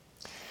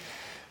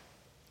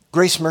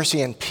Grace,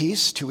 mercy, and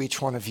peace to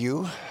each one of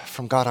you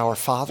from God our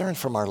Father and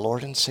from our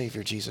Lord and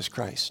Savior Jesus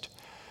Christ.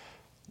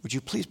 Would you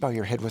please bow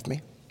your head with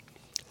me?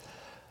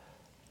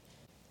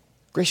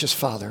 Gracious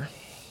Father,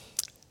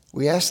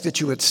 we ask that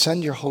you would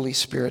send your Holy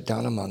Spirit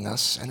down among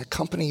us and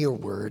accompany your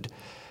word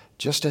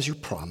just as you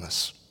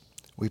promise.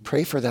 We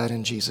pray for that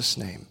in Jesus'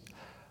 name.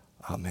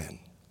 Amen.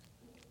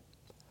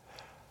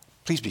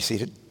 Please be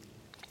seated.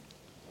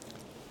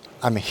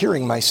 I'm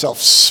hearing myself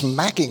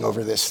smacking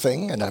over this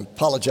thing, and I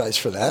apologize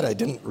for that. I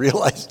didn't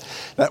realize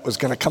that was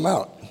going to come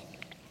out.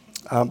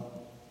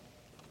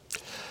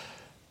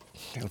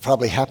 It'll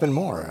probably happen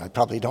more. I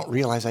probably don't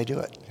realize I do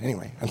it.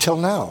 Anyway, until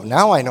now.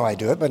 Now I know I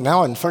do it, but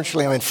now,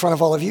 unfortunately, I'm in front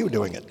of all of you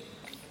doing it.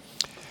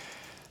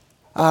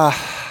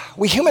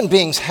 We human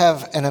beings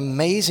have an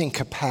amazing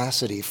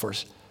capacity for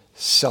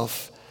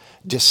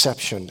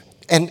self-deception,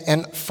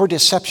 and for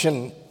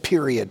deception,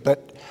 period,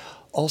 but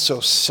also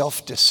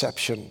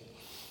self-deception.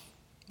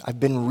 I've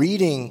been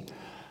reading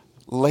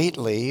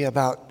lately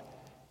about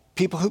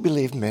people who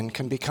believe men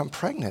can become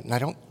pregnant, and I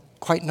don't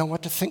quite know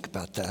what to think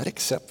about that,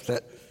 except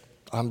that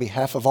on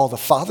behalf of all the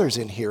fathers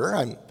in here,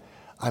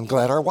 I'm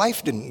glad our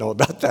wife didn't know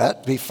about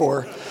that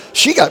before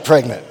she got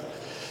pregnant.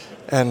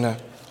 And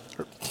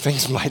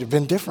things might have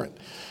been different.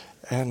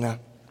 And a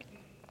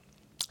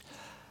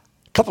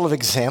couple of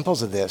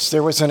examples of this.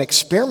 There was an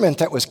experiment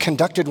that was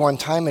conducted one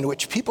time in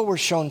which people were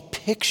shown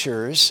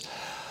pictures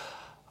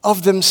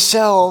of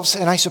themselves,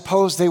 and I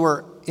suppose they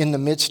were in the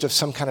midst of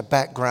some kind of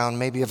background,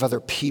 maybe of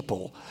other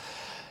people.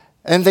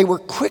 And they were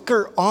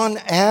quicker on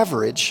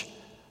average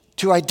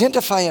to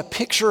identify a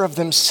picture of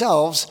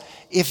themselves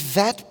if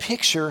that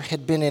picture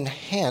had been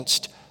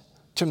enhanced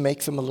to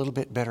make them a little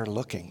bit better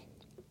looking.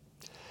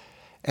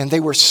 And they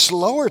were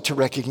slower to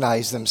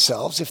recognize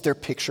themselves if their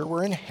picture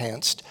were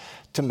enhanced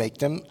to make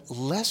them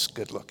less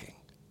good looking.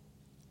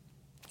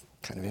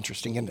 Kind of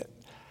interesting, isn't it?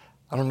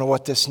 I don't know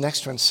what this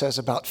next one says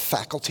about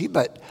faculty,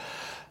 but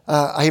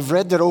I've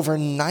read that over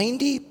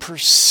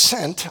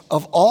 90%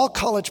 of all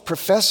college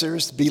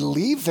professors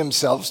believe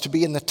themselves to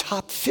be in the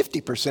top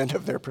 50%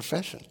 of their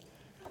profession.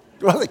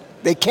 Well,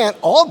 they can't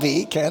all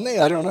be, can they?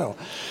 I don't know.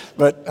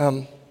 But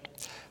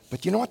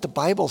you know what the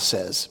Bible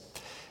says?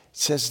 It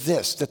says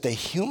this, that the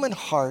human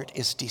heart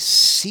is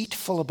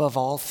deceitful above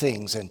all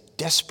things and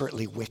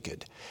desperately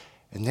wicked.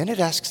 And then it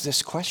asks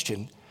this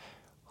question,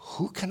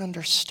 who can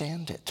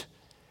understand it?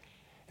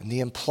 And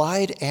the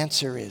implied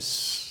answer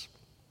is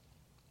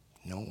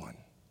no one.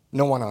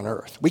 No one on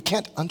earth. We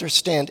can't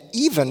understand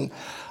even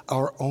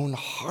our own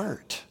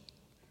heart.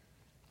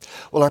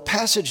 Well, our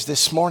passage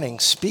this morning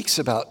speaks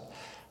about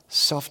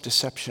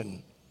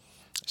self-deception,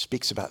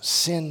 speaks about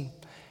sin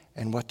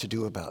and what to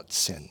do about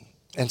sin.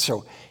 And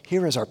so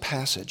here is our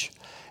passage,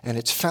 and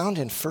it's found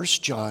in 1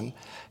 John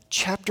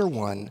chapter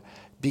 1,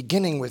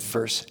 beginning with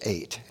verse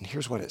 8. And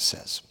here's what it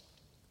says.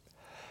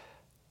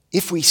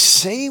 If we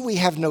say we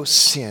have no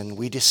sin,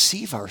 we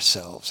deceive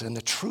ourselves, and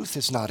the truth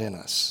is not in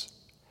us.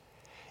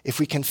 If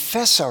we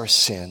confess our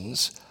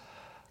sins,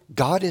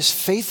 God is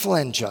faithful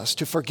and just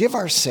to forgive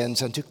our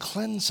sins and to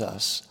cleanse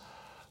us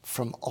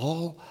from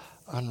all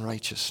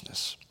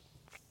unrighteousness.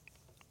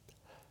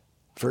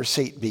 Verse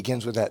 8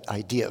 begins with that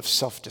idea of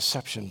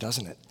self-deception,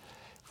 doesn't it?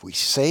 If we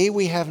say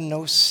we have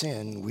no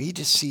sin, we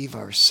deceive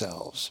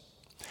ourselves.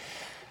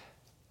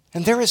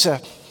 And there is a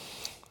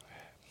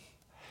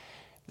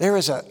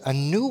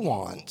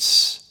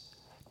nuance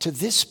to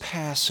this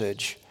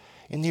passage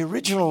in the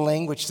original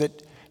language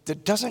that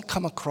doesn't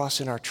come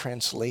across in our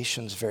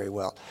translations very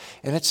well.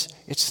 And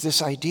it's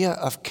this idea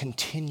of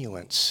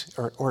continuance,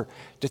 or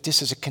that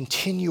this is a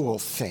continual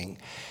thing.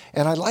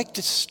 And I like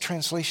this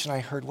translation I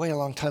heard way a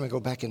long time ago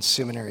back in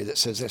seminary that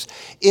says this,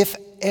 if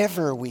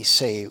ever we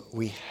say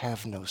we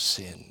have no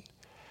sin,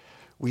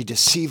 we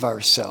deceive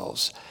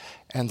ourselves,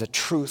 and the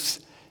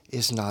truth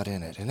is not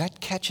in it. And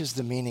that catches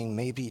the meaning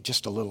maybe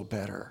just a little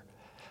better.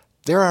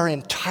 There are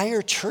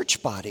entire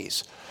church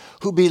bodies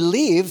who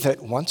believe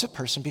that once a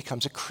person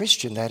becomes a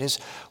Christian, that is,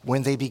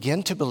 when they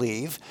begin to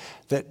believe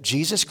that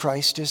Jesus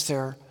Christ is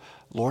their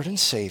Lord and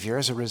Savior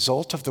as a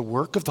result of the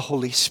work of the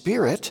Holy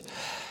Spirit,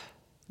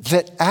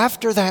 that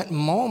after that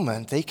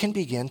moment, they can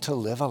begin to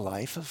live a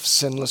life of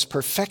sinless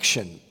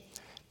perfection.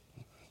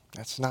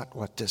 That's not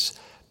what this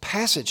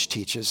passage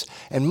teaches,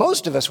 and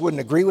most of us wouldn't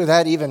agree with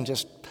that, even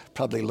just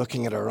probably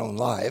looking at our own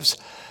lives.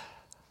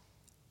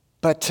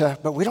 But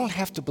we don't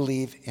have to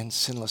believe in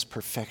sinless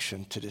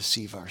perfection to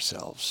deceive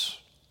ourselves.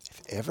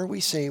 If ever we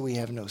say we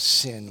have no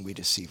sin, we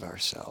deceive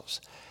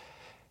ourselves.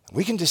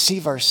 We can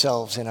deceive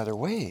ourselves in other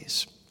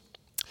ways.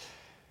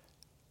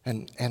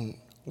 And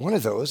one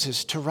of those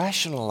is to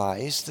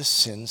rationalize the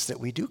sins that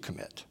we do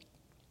commit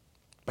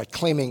by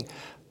claiming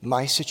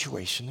my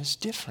situation is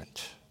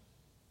different,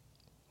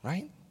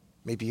 right?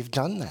 Maybe you've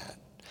done that.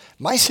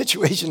 My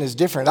situation is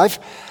different.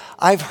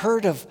 I've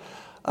heard of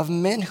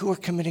men who are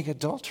committing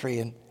adultery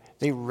and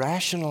they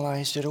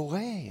rationalized it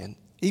away. And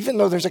even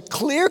though there's a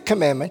clear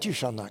commandment, you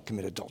shall not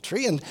commit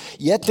adultery, and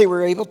yet they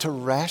were able to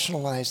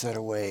rationalize that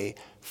away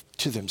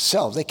to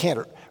themselves. They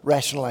can't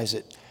rationalize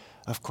it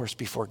of course,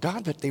 before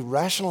God, but they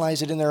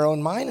rationalize it in their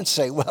own mind and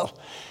say, well,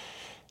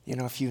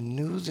 if you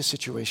knew the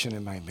situation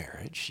in my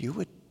marriage, you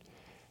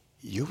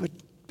would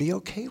be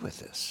okay with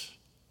this.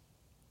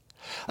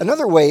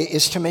 Another way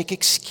is to make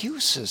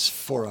excuses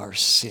for our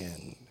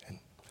sin and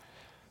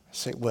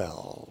say,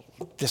 well,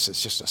 this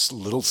is just a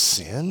little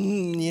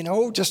sin,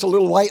 just a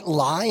little white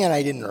lie, and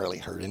I didn't really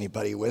hurt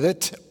anybody with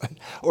it.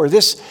 Or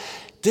this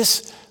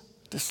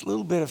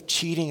little bit of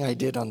cheating I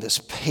did on this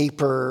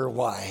paper,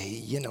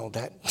 why,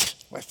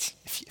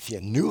 if you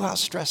knew how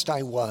stressed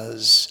I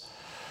was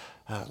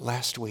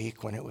last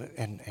week when it was,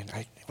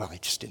 I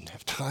just didn't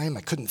have time.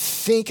 I couldn't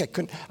think.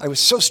 I was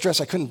so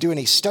stressed I couldn't do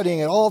any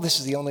studying at all. This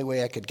is the only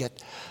way I could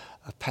get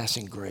a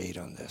passing grade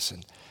on this.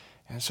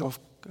 And so,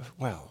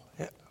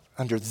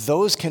 under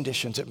those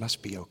conditions, it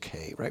must be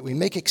okay, right? We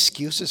make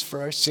excuses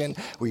for our sin.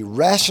 We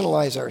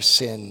rationalize our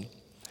sin.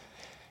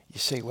 You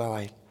say, well,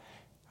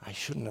 I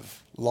shouldn't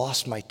have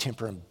lost my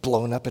temper and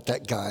blown up at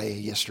that guy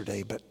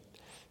yesterday, but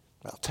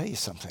I'll tell you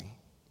something.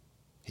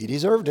 He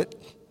deserved it,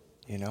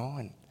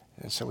 and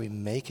so we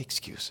make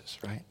excuses,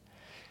 right?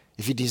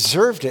 If he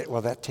deserved it,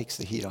 well, that takes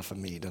the heat off of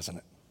me, doesn't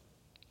it?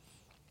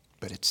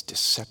 But it's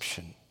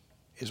deception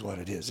is what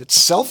it is. It's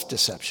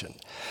self-deception.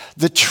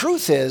 The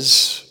truth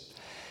is,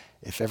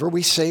 if ever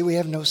we say we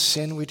have no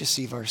sin, we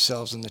deceive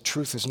ourselves, and the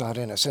truth is not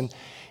in us. And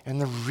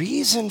the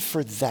reason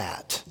for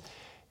that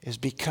is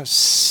because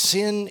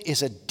sin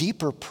is a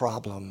deeper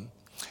problem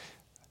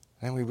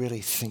than we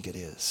really think it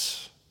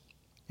is.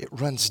 It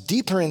runs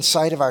deeper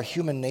inside of our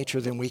human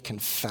nature than we can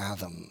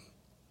fathom.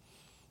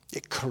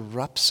 It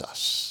corrupts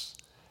us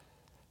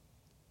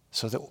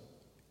so that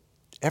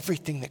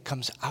everything that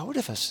comes out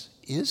of us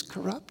is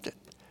corrupted.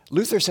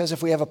 Luther says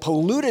if we have a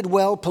polluted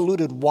well,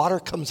 polluted water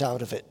comes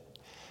out of it.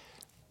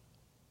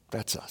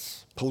 That's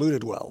us,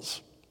 polluted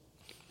wells.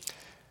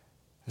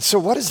 So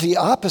what is the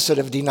opposite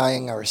of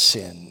denying our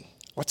sin?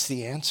 What's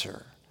the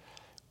answer?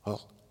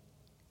 Well,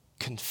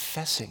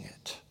 confessing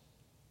it,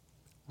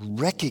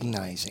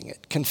 recognizing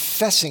it,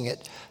 confessing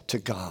it to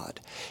God.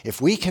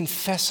 If we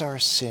confess our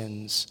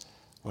sins,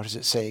 what does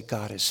it say?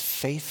 God is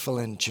faithful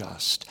and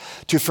just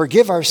to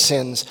forgive our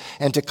sins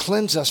and to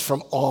cleanse us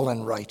from all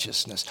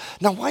unrighteousness.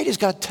 Now, why does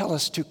God tell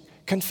us to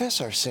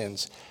confess our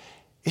sins?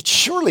 It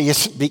surely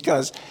isn't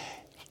because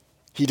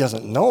he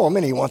doesn't know them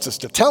and he wants us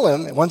to tell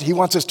him. He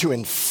wants us to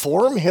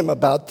inform him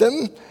about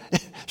them.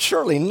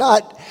 Surely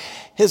not.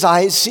 His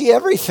eyes see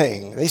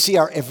everything. They see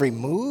our every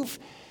move.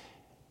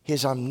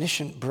 His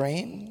omniscient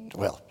brain,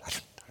 well, I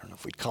don't know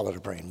if we'd call it a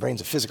brain.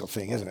 Brain's a physical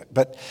thing, isn't it?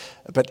 But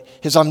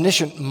his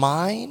omniscient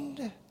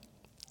mind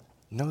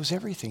knows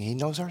everything. He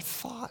knows our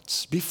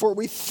thoughts before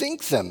we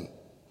think them.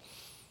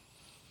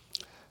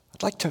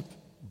 I'd like to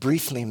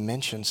briefly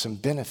mention some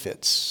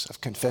benefits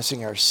of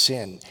confessing our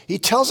sin. He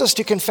tells us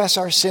to confess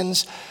our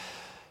sins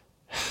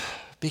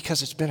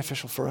because it's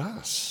beneficial for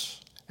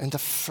us. And the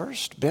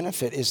first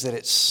benefit is that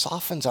it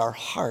softens our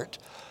heart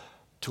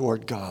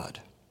toward God.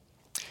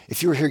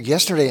 If you were here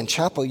yesterday in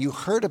chapel, you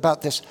heard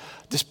about this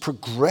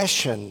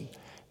progression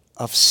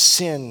of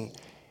sin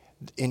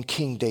in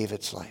King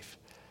David's life.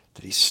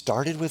 That he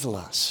started with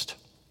lust.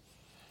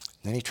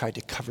 Then he tried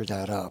to cover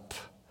that up.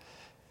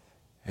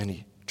 And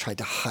he tried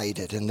to hide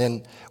it. And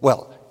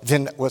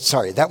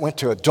that went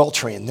to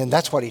adultery. And then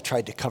that's what he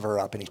tried to cover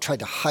up. And he tried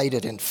to hide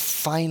it. And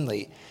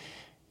finally,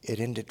 it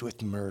ended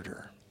with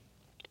murder.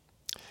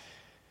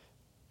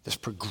 This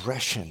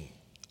progression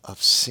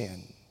of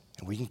sin.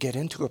 And we can get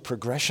into a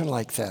progression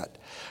like that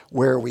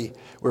where we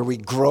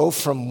grow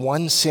from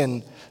one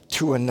sin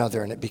to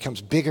another and it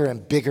becomes bigger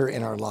and bigger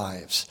in our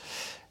lives.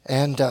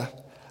 And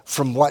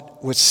from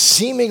what was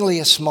seemingly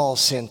a small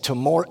sin to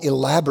more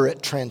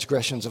elaborate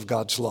transgressions of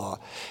God's law.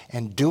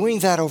 And doing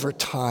that over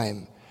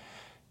time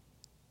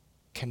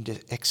can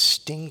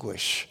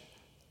extinguish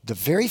the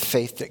very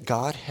faith that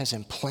God has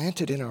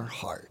implanted in our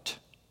heart.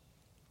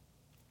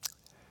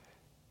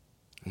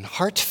 And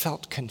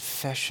heartfelt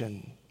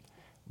confession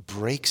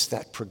breaks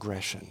that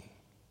progression.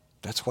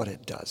 That's what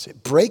it does.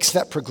 It breaks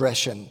that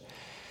progression,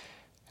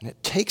 and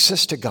it takes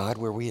us to God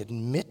where we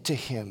admit to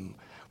him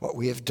what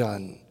we have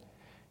done.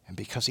 And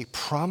because he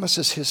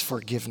promises his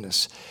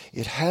forgiveness,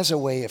 it has a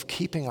way of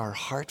keeping our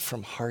heart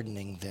from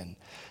hardening then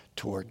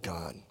toward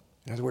God.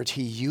 In other words,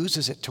 he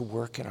uses it to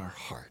work in our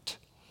heart.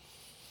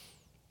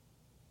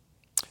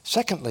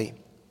 Secondly,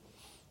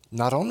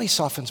 not only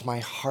softens my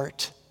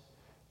heart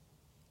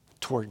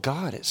toward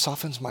God, it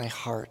softens my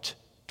heart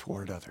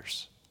toward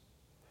others.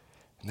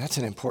 And that's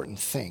an important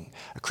thing.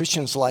 A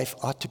Christian's life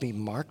ought to be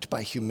marked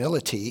by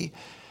humility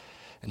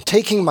and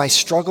taking my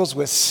struggles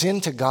with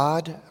sin to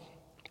God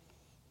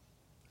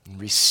and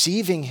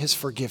receiving his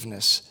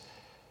forgiveness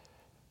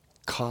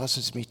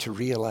causes me to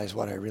realize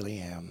what I really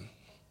am.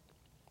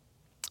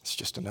 It's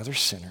just another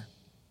sinner,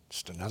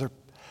 just another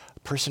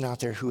person out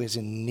there who is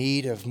in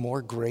need of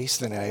more grace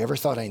than I ever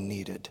thought I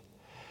needed.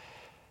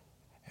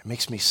 It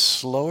makes me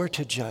slower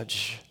to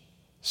judge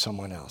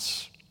someone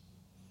else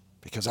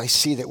because I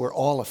see that we're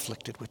all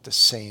afflicted with the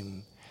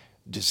same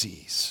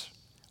disease.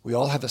 We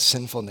all have a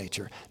sinful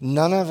nature.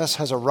 None of us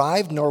has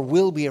arrived nor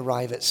will we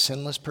arrive at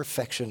sinless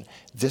perfection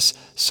this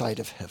side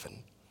of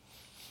heaven.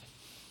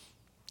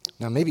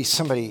 Now, maybe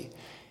somebody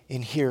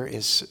in here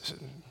is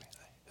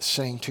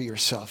saying to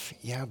yourself,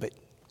 yeah, but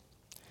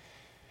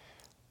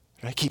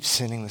I keep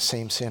sinning the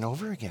same sin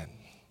over again.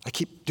 I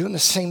keep doing the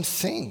same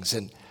things.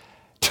 And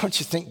don't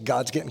you think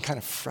God's getting kind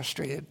of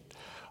frustrated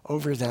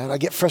over that? I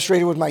get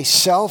frustrated with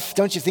myself.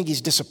 Don't you think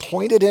he's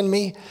disappointed in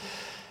me?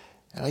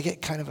 And I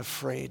get kind of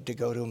afraid to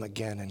go to him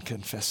again and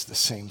confess the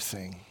same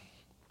thing.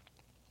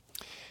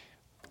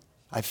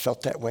 I've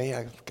felt that way.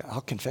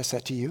 I'll confess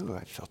that to you.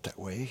 I felt that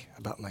way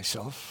about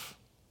myself.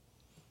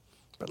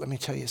 But let me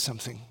tell you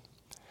something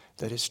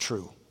that is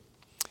true.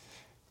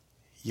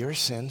 Your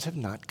sins have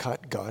not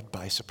caught God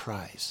by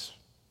surprise.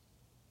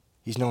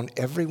 He's known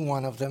every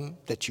one of them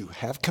that you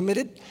have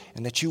committed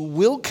and that you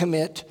will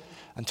commit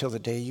until the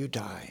day you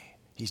die.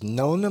 He's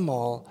known them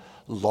all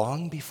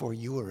long before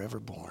you were ever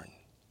born.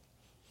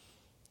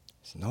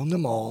 He's known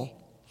them all,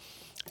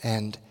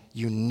 and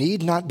you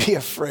need not be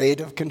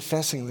afraid of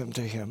confessing them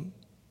to him.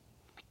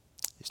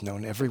 He's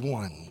known every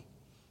one.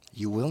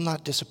 You will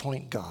not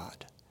disappoint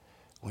God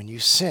when you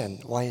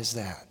sin. Why is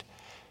that?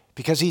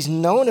 Because he's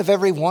known of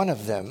every one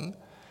of them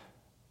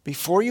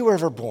before you were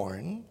ever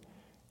born,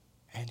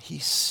 and he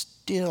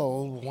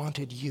still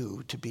wanted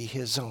you to be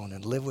his own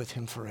and live with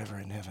him forever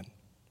in heaven.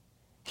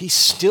 He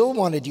still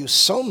wanted you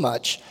so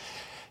much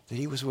that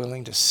he was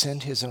willing to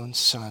send his own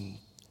son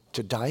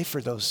to die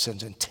for those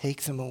sins and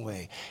take them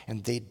away.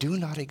 And they do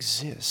not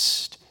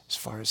exist as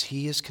far as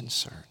he is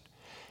concerned.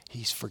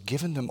 He's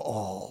forgiven them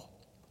all.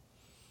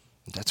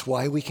 That's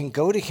why we can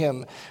go to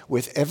him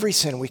with every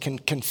sin. We can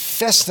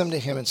confess them to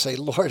him and say,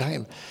 Lord,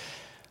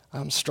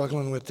 I'm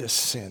struggling with this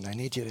sin. I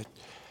need you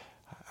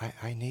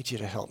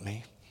to help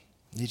me.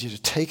 I need you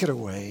to take it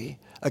away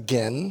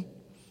again.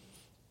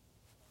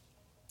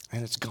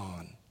 And it's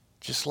gone.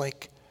 Just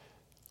like,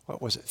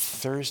 what was it,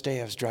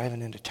 Thursday, I was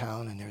driving into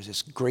town and there was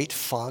this great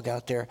fog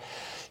out there.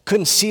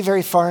 Couldn't see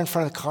very far in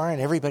front of the car and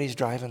everybody's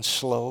driving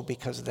slow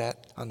because of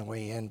that on the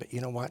way in. But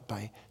you know what?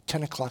 By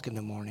 10 o'clock in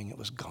the morning, it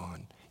was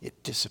gone.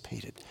 It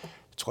dissipated.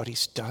 It's what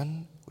he's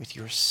done with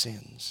your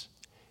sins.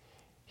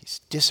 He's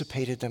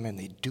dissipated them and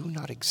they do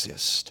not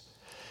exist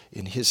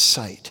in his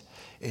sight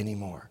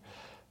anymore.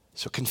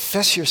 So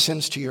confess your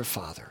sins to your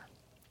Father.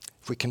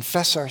 If we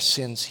confess our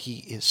sins, he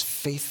is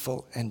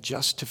faithful and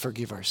just to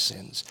forgive our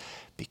sins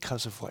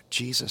because of what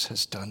Jesus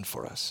has done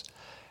for us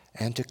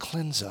and to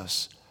cleanse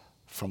us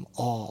from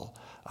all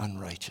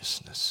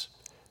unrighteousness.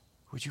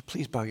 Would you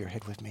please bow your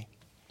head with me?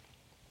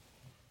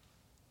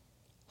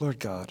 Lord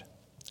God,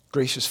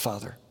 gracious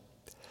Father,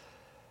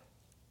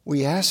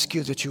 we ask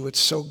you that you would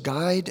so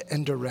guide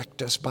and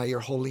direct us by your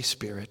Holy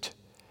Spirit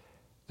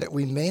that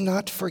we may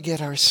not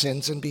forget our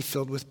sins and be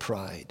filled with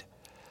pride,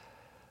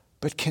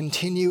 but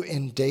continue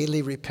in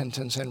daily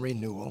repentance and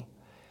renewal,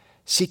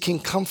 seeking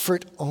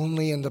comfort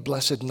only in the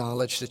blessed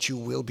knowledge that you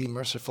will be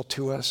merciful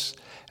to us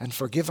and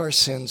forgive our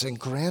sins and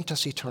grant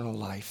us eternal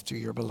life through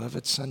your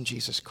beloved Son,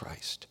 Jesus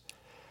Christ,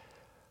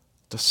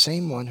 the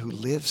same one who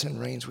lives and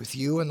reigns with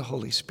you and the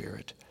Holy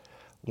Spirit,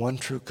 one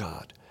true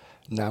God,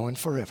 now and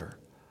forever.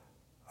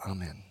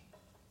 Amen.